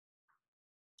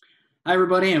Hi,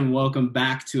 everybody, and welcome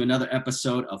back to another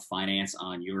episode of Finance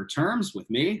on Your Terms with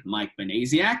me, Mike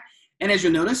Benaziac. And as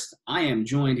you'll notice, I am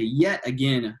joined yet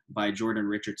again by Jordan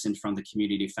Richardson from the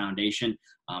Community Foundation.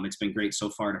 It's been great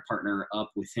so far to partner up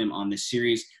with him on this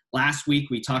series. Last week,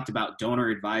 we talked about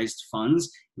donor-advised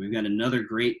funds. We've got another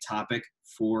great topic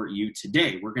for you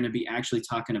today. We're going to be actually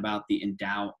talking about the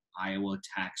Endow Iowa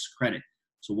Tax Credit.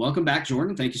 So welcome back,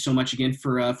 Jordan. Thank you so much again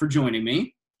for joining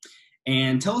me.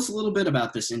 And tell us a little bit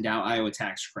about this Endow Iowa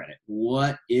Tax Credit.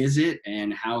 What is it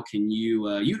and how can you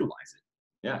utilize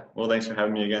it? Yeah, well, thanks for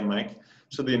having me again, Mike.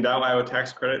 So the Endow Iowa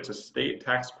Tax Credit, it's a state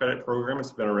tax credit program.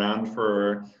 It's been around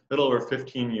for a little over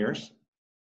 15 years.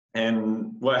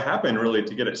 And what happened really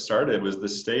to get it started was the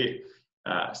state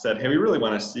said, hey, we really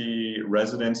want to see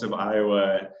residents of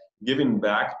Iowa giving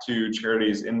back to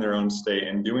charities in their own state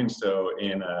and doing so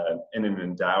in an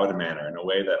endowed manner, in a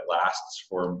way that lasts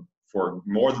for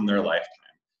more than their lifetime,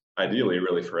 ideally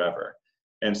really forever.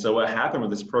 And so what happened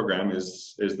with this program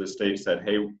is the state said,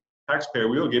 hey, taxpayer,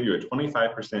 we will give you a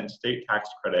 25% state tax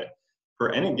credit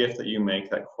for any gift that you make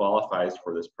that qualifies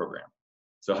for this program.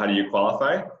 So how do you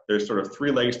qualify? There's sort of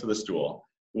three legs to the stool.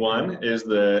 One is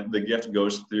the gift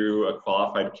goes through a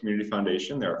qualified community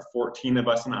foundation. There are 14 of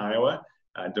us in Iowa,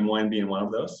 Des Moines being one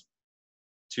of those.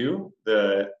 Two,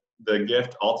 the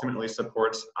gift ultimately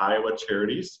supports Iowa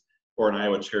charities or an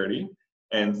Iowa charity.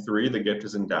 And three, the gift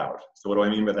is endowed. So what do I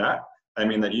mean by that? I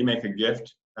mean that you make a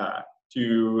gift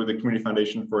to the community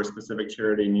foundation for a specific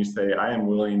charity and you say, I am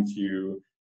willing to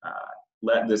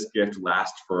let this gift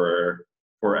last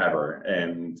forever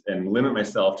and limit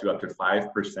myself to up to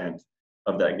 5%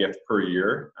 of that gift per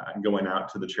year going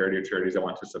out to the charity or charities I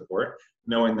want to support,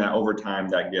 knowing that over time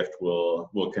that gift will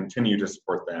continue to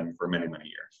support them for many, many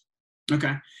years.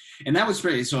 Okay. And that was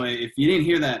great. So if you didn't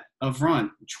hear that up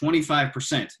front,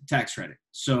 25% tax credit.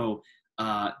 So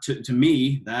to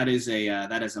me, that is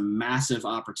a massive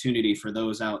opportunity for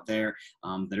those out there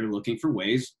that are looking for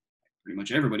ways, pretty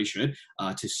much everybody should,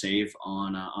 to save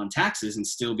on taxes and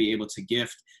still be able to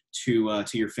gift to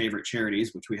your favorite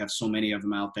charities, which we have so many of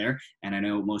them out there. And I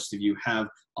know most of you have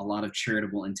a lot of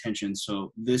charitable intentions.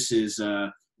 So this is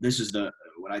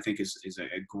what I think is a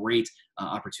great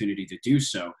opportunity to do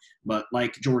so. But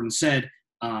like Jordan said,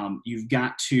 you've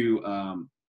got to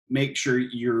make sure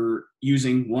you're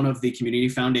using one of the community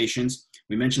foundations.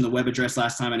 We mentioned the web address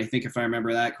last time, and I think if I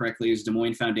remember that correctly, is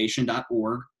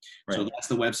DesMoinesFoundation.org. Right. So that's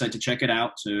the website to check it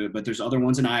out. But there's other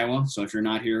ones in Iowa. So if you're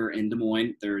not here in Des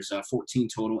Moines, there's 14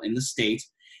 total in the state.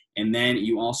 And then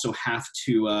you also have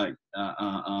to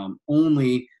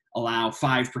only allow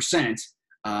 5%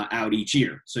 out each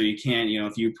year. So you can,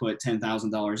 if you put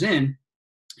 $10,000 in,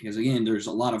 because again, there's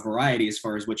a lot of variety as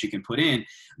far as what you can put in,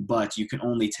 but you can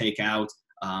only take out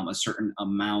a certain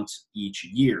amount each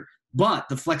year. But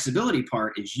the flexibility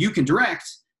part is you can direct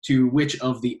to which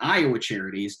of the Iowa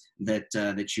charities that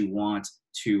you want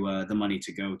the money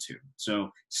to go to. So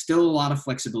still a lot of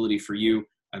flexibility for you,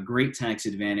 a great tax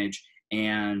advantage,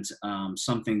 and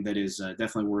something that is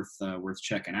definitely worth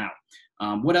checking out.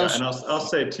 What else? Yeah, and I'll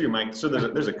say too, Mike, so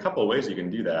there's a couple of ways you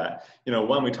can do that.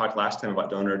 One, we talked last time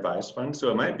about donor advised funds. So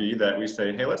it might be that we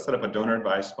say, hey, let's set up a donor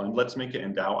advised fund. Let's make it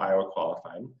Endow Iowa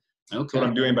qualified. Okay. So what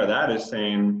I'm doing by that is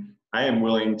saying, I am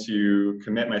willing to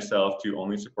commit myself to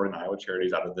only supporting Iowa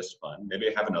charities out of this fund. Maybe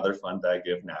I have another fund that I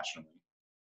give nationally.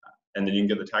 And then you can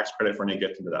get the tax credit for any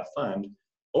gift into that fund.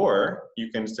 Or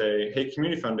you can say, hey,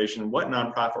 community foundation, what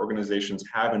nonprofit organizations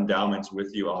have endowments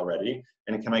with you already?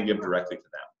 And can I give directly to them?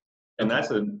 And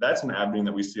that's an avenue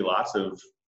that we see lots of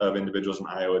individuals in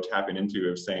Iowa tapping into,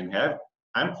 of saying, hey,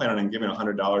 I'm planning on giving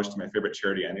 $100 to my favorite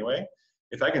charity anyway.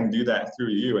 If I can do that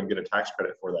through you and get a tax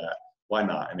credit for that, why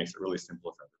not? It makes it really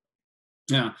simple for everyone.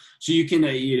 Yeah. So you can,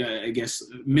 I guess,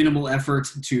 minimal effort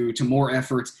to more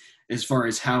effort as far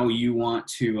as how you want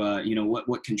to,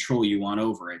 what control you want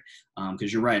over it.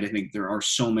 Because you're right. I think there are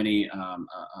so many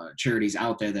charities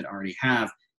out there that already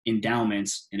have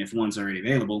endowments, and if one's already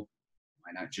available,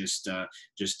 why not just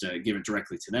give it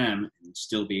directly to them and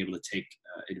still be able to take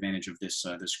advantage of this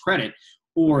credit?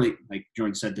 Or, like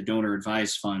Jordan said, the donor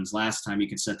advised funds last time, you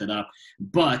can set that up.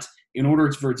 But in order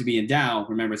for it to be endowed,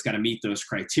 remember, it's got to meet those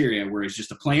criteria, whereas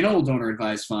just a plain old donor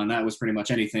advised fund, that was pretty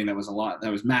much anything that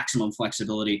was maximum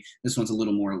flexibility. This one's a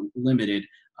little more limited,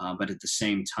 but at the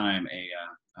same time,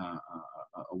 a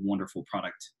wonderful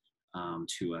product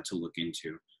to look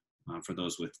into for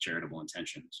those with charitable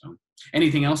intention. So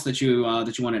anything else that you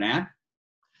wanted to add?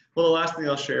 Well, the last thing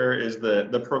I'll share is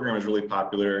the program is really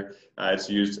popular. It's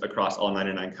used across all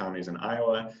 99 counties in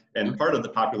Iowa. And part of the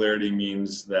popularity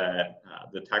means that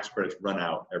the tax credits run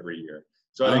out every year.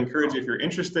 So I'd encourage you, if you're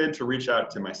interested, to reach out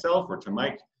to myself or to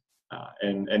Mike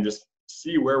and just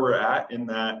see where we're at in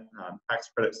that tax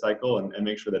credit cycle and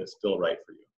make sure that it's still right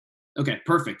for you. Okay,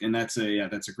 perfect. And that's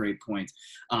a great point.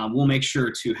 We'll make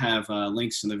sure to have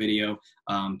links in the video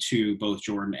to both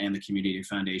Jordan and the community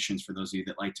foundations for those of you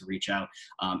that like to reach out.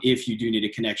 If you do need a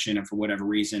connection and for whatever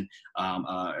reason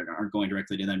aren't going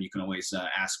directly to them, you can always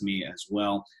ask me as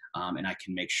well. And I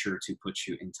can make sure to put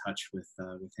you in touch with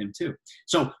him too.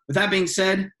 So with that being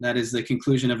said, that is the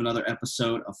conclusion of another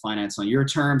episode of Finance on Your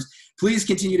Terms. Please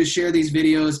continue to share these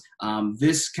videos.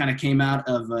 This kind of came out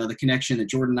of the connection that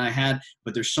Jordan and I had,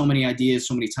 but there's so many ideas,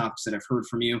 so many topics that I've heard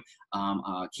from you.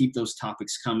 Keep those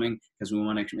topics coming because we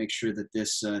want to make sure that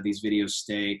these videos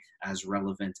stay as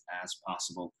relevant as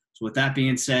possible. So with that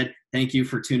being said, thank you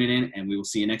for tuning in, and we will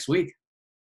see you next week.